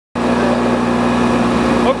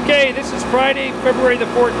this is Friday, February the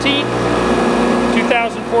 14th,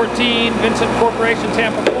 2014, Vincent Corporation,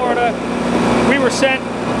 Tampa, Florida. We were sent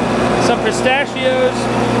some pistachios,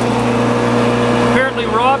 apparently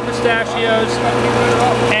raw pistachios,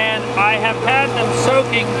 and I have had them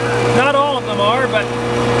soaking. Not all of them are, but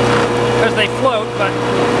because they float, but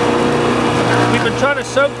we've been trying to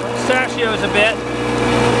soak the pistachios a bit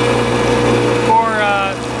for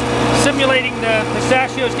simulating the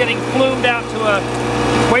pistachios getting flumed out to a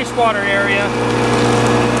wastewater area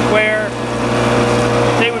where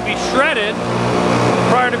they would be shredded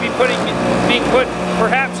prior to being put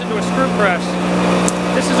perhaps into a screw press.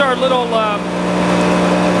 This is our little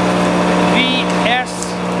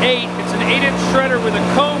VS8. It's an 8-inch shredder with a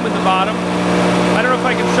comb in the bottom. I don't know if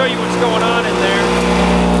I can show you what's going on in there.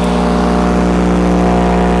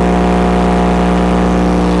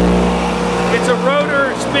 It's a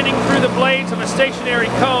rotor spinning through the blades of a stationary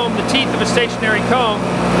comb, the teeth of a stationary comb.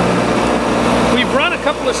 We've run a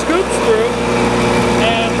couple of scoops through,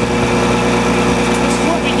 and this is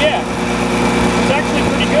what we get. It's actually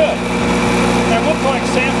pretty good. And we'll collect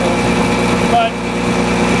samples, but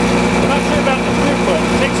I'm not sure about the throughput.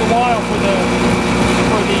 It takes a while for the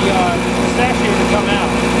pistachio to come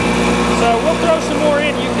out. So we'll throw some more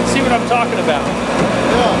in. You can see what I'm talking about.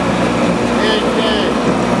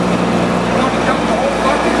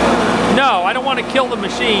 No, I don't want to kill the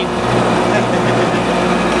machine.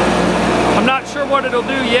 I'm not sure what it'll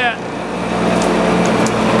do yet.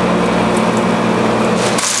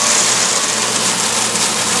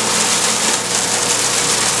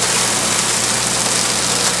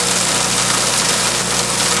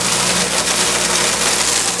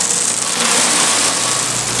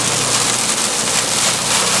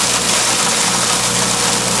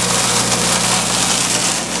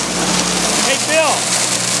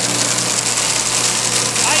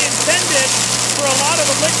 For a lot of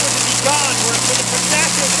the liquid to be gone, for the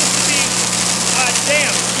pistachio just to be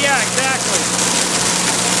damp. Yeah, exactly.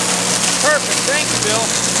 Perfect. Thank you, Bill.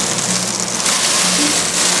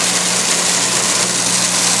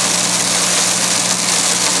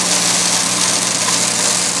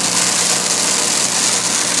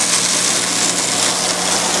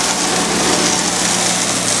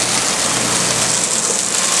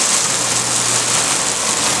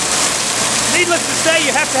 Needless to say,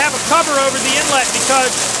 you have to have a cover over the inlet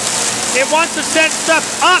because it wants to send stuff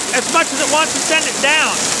up as much as it wants to send it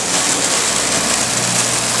down.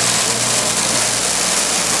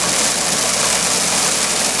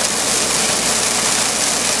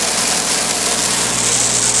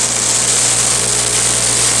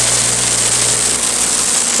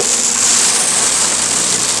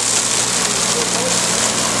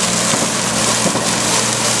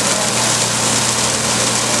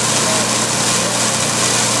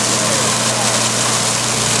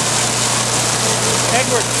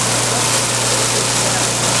 Edward.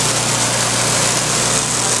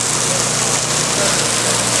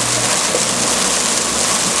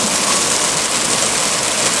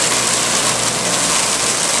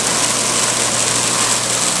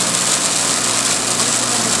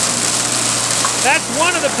 That's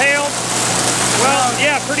one of the pails. Well,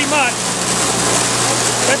 yeah, pretty much.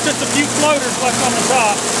 That's just a few floaters left on the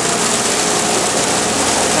top.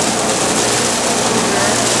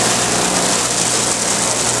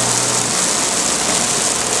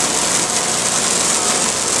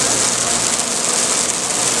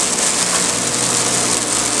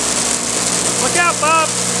 Look out, Bob!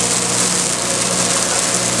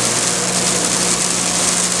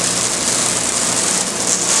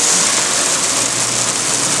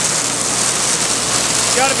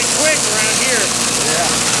 You gotta be quick around here. Yeah.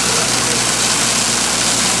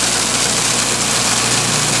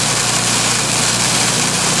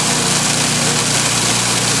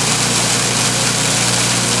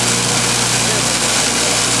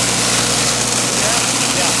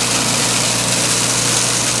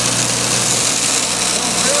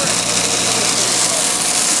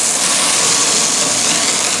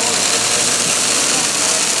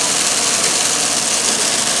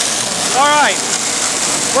 All right,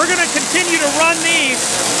 we're going to continue to run these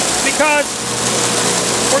because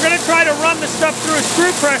we're going to try to run the stuff through a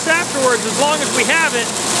screw press afterwards as long as we have it.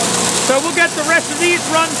 So we'll get the rest of these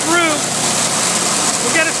run through.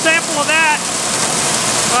 We'll get a sample of that,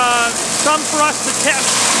 some for us to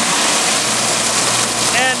test,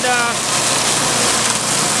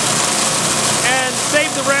 and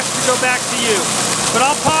save the rest to go back to you. But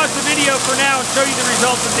I'll pause the video for now and show you the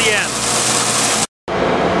results at the end.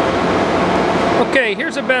 Okay,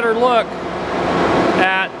 here's a better look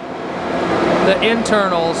at the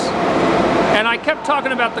internals And I kept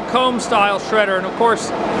talking about the comb style shredder, and of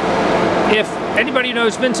course, if anybody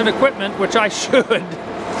knows Vincent equipment, which I should,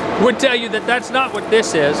 would tell you that that's not what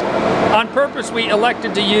this is. On purpose, we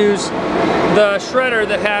elected to use the shredder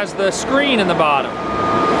that has the screen in the bottom.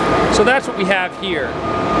 So that's what we have here.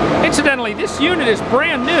 Incidentally, this unit is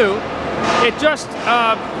brand new. It just,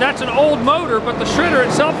 that's an old motor, but the shredder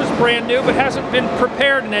itself is brand new, but hasn't been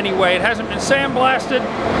prepared in any way. It hasn't been sandblasted,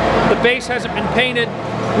 the base hasn't been painted.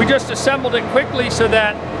 We just assembled it quickly so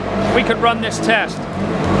that we could run this test.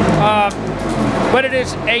 But it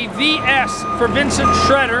is a VS for Vincent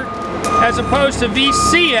Shredder, as opposed to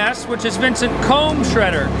VCS, which is Vincent Comb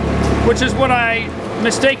Shredder, which is what I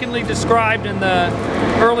mistakenly described in the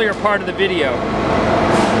earlier part of the video.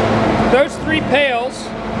 Those 3 pails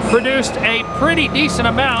produced a pretty decent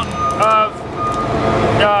amount of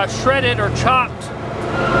shredded or chopped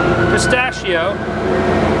pistachio.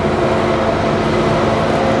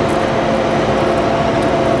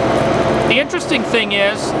 The interesting thing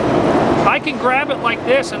is, I can grab it like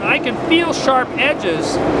this and I can feel sharp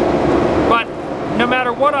edges, but no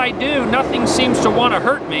matter what I do, nothing seems to want to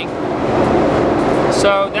hurt me.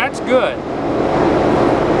 So that's good.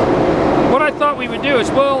 What I thought we would do is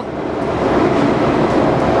I'm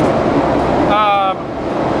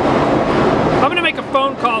going to make a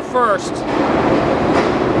phone call first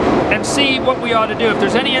and see what we ought to do. If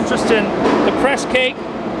there's any interest in the press cake,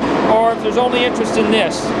 or if there's only interest in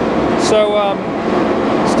this. So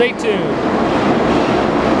stay tuned.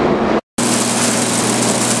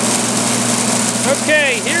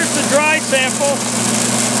 Okay, here's the dry sample.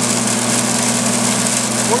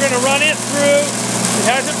 We're going to run it through. It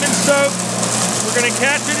hasn't been soaked. We're going to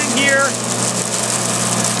catch it in here.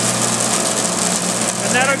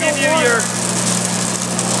 And that'll give you your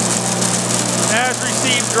as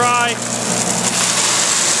received dry.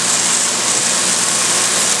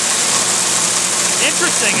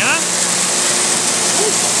 Interesting, huh?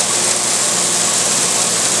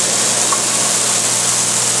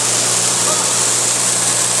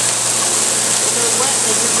 When they're wet,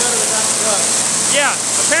 they get rid of that dust. Yeah,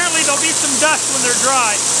 apparently there'll be some dust when they're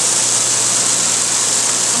dry.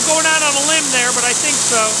 I'm going out on a limb there, but I think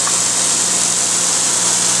so.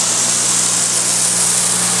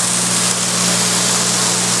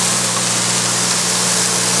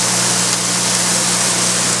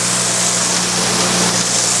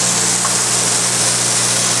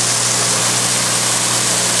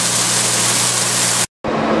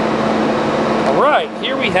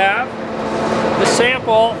 Here we have the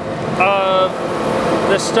sample of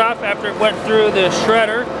the stuff after it went through the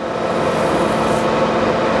shredder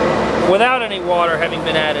without any water having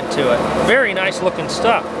been added to it. Very nice looking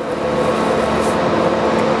stuff.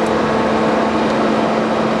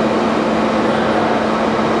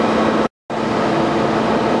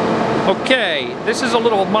 Okay, this is a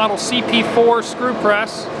little model CP4 screw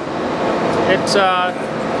press. It's,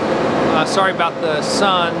 sorry about the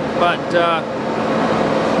sun, but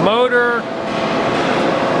motor,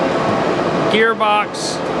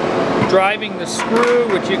 gearbox, driving the screw,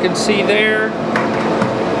 which you can see there.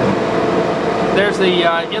 There's the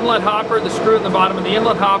inlet hopper, the screw at the bottom of the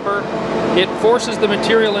inlet hopper. It forces the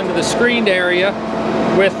material into the screened area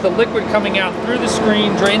with the liquid coming out through the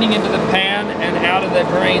screen, draining into the pan and out of the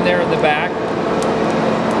drain there in the back.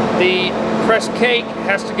 The pressed cake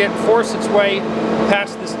has to force its way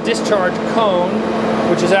past this discharge cone,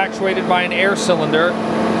 which is actuated by an air cylinder.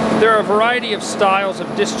 There are a variety of styles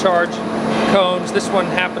of discharge cones. This one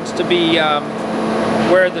happens to be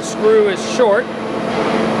where the screw is short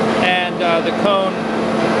and the cone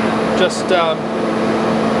just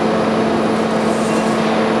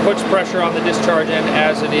puts pressure on the discharge end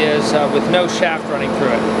as it is with no shaft running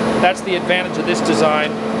through it. That's the advantage of this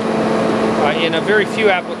design. In a very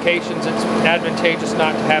few applications, it's advantageous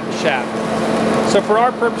not to have the shaft. So for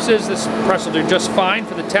our purposes, this press will do just fine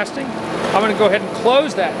for the testing. I'm going to go ahead and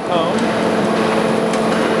close that cone.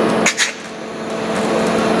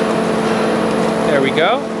 There we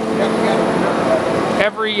go.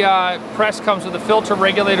 Every press comes with a filter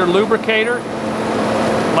regulator lubricator,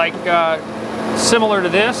 like similar to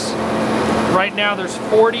this. Right now there's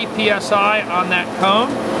 40 psi on that cone.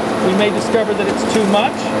 We may discover that it's too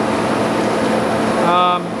much,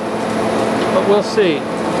 but we'll see.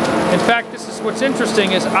 In fact, this is what's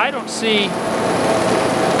interesting is I don't see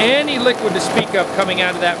any liquid to speak of coming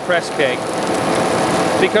out of that press cake,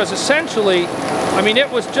 because essentially, I mean, it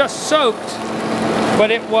was just soaked, but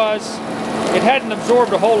it hadn't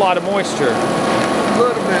absorbed a whole lot of moisture. A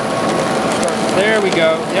little bit. There we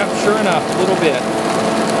go. Yep, sure enough, a little bit.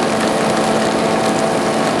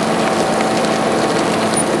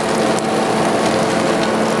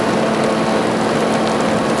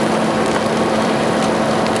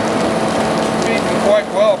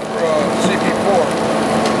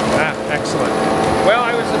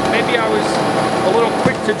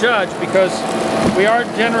 judge because we are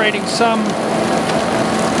generating some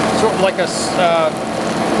sort of like a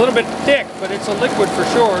little bit thick, but it's a liquid for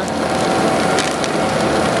sure.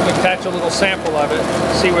 We can catch a little sample of it,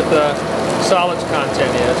 see what the solids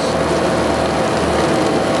content is.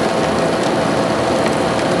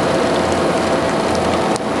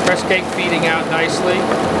 Press cake feeding out nicely.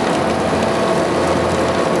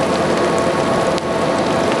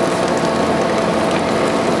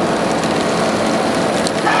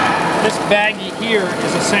 This baggie here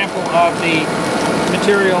is a sample of the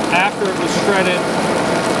material after it was shredded,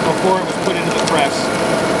 before it was put into the press.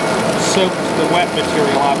 Soaked the wet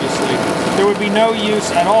material, obviously. There would be no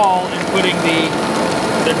use at all in putting the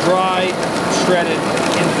dry shredded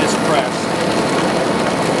into this press.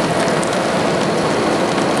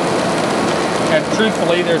 And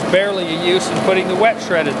truthfully, there's barely a use in putting the wet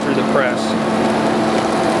shredded through the press.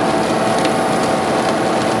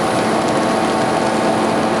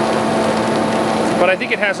 But I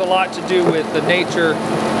think it has a lot to do with the nature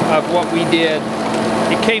of what we did.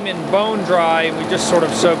 It came in bone dry, and we just sort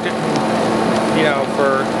of soaked it, you know,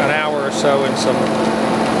 for an hour or so in some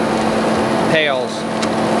pails.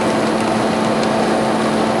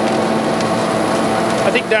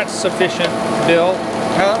 I think that's sufficient, Bill.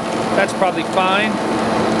 Huh? That's probably fine.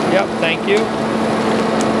 Yep, thank you. You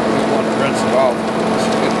want to rinse it off.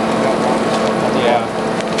 Yeah.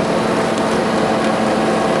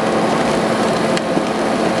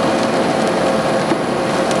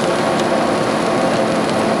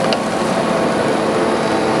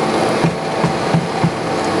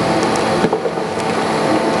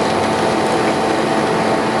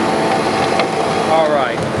 All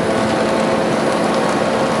right.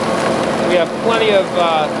 We have plenty of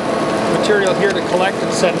material here to collect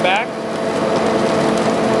and send back.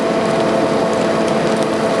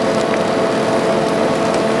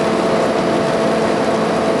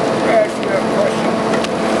 I ask you a question.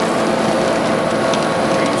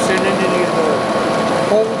 Are you sending any of the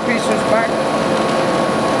whole pieces back?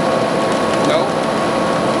 No?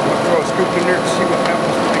 Want to throw a scoop in there to see what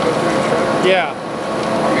happens when they go through the shredder? Yeah.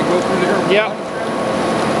 Want me to go through there? Yeah.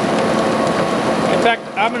 In fact,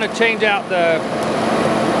 I'm going to change out the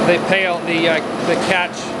pail, the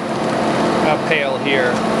catch pail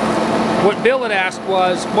here. What Bill had asked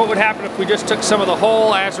was, what would happen if we just took some of the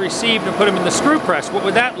whole as received and put them in the screw press? What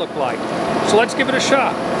would that look like? So let's give it a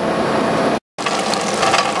shot.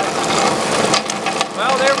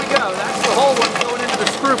 Well, there we go. That's the whole one going into the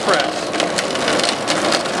screw press.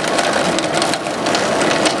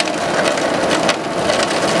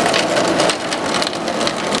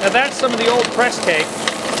 Now that's some of the old press cake.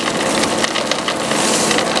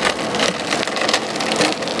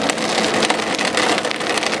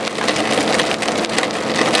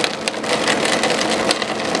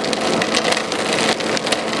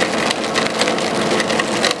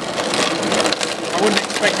 I wouldn't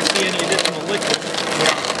expect to see any additional liquid.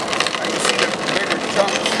 I can see the bigger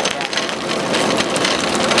chunks.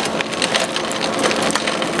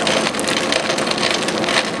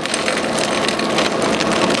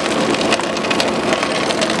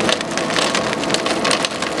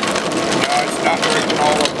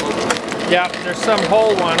 Yeah, there's some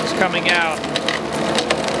whole ones coming out.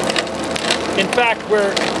 In fact,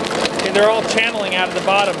 they're all channeling out of the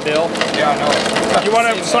bottom, Bill. Yeah, I know. You want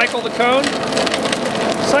to cycle the cone?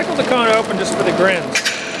 Cycle the cone open just for the grins.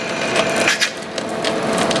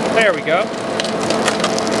 There we go.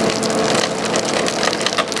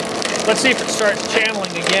 Let's see if it starts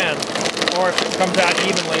channeling again, or if it comes out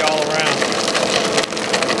evenly all around.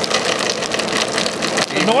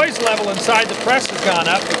 The noise level inside the press has gone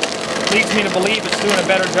up, which leads me to believe it's doing a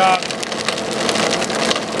better job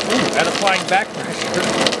at applying back pressure.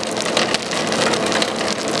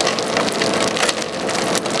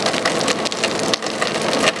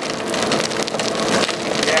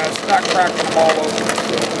 Yeah, it's not cracking them all over.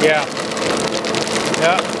 Yeah.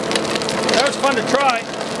 Yeah. That was fun to try.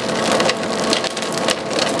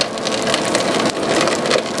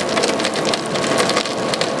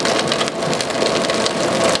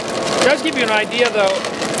 It does give you an idea, though,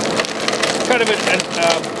 kind of it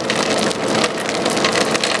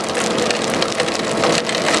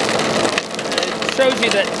shows you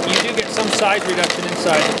that you do get some size reduction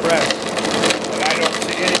inside the press. But I don't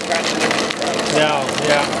see any kind of difference. No,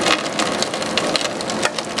 yeah.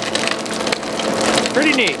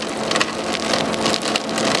 Pretty neat.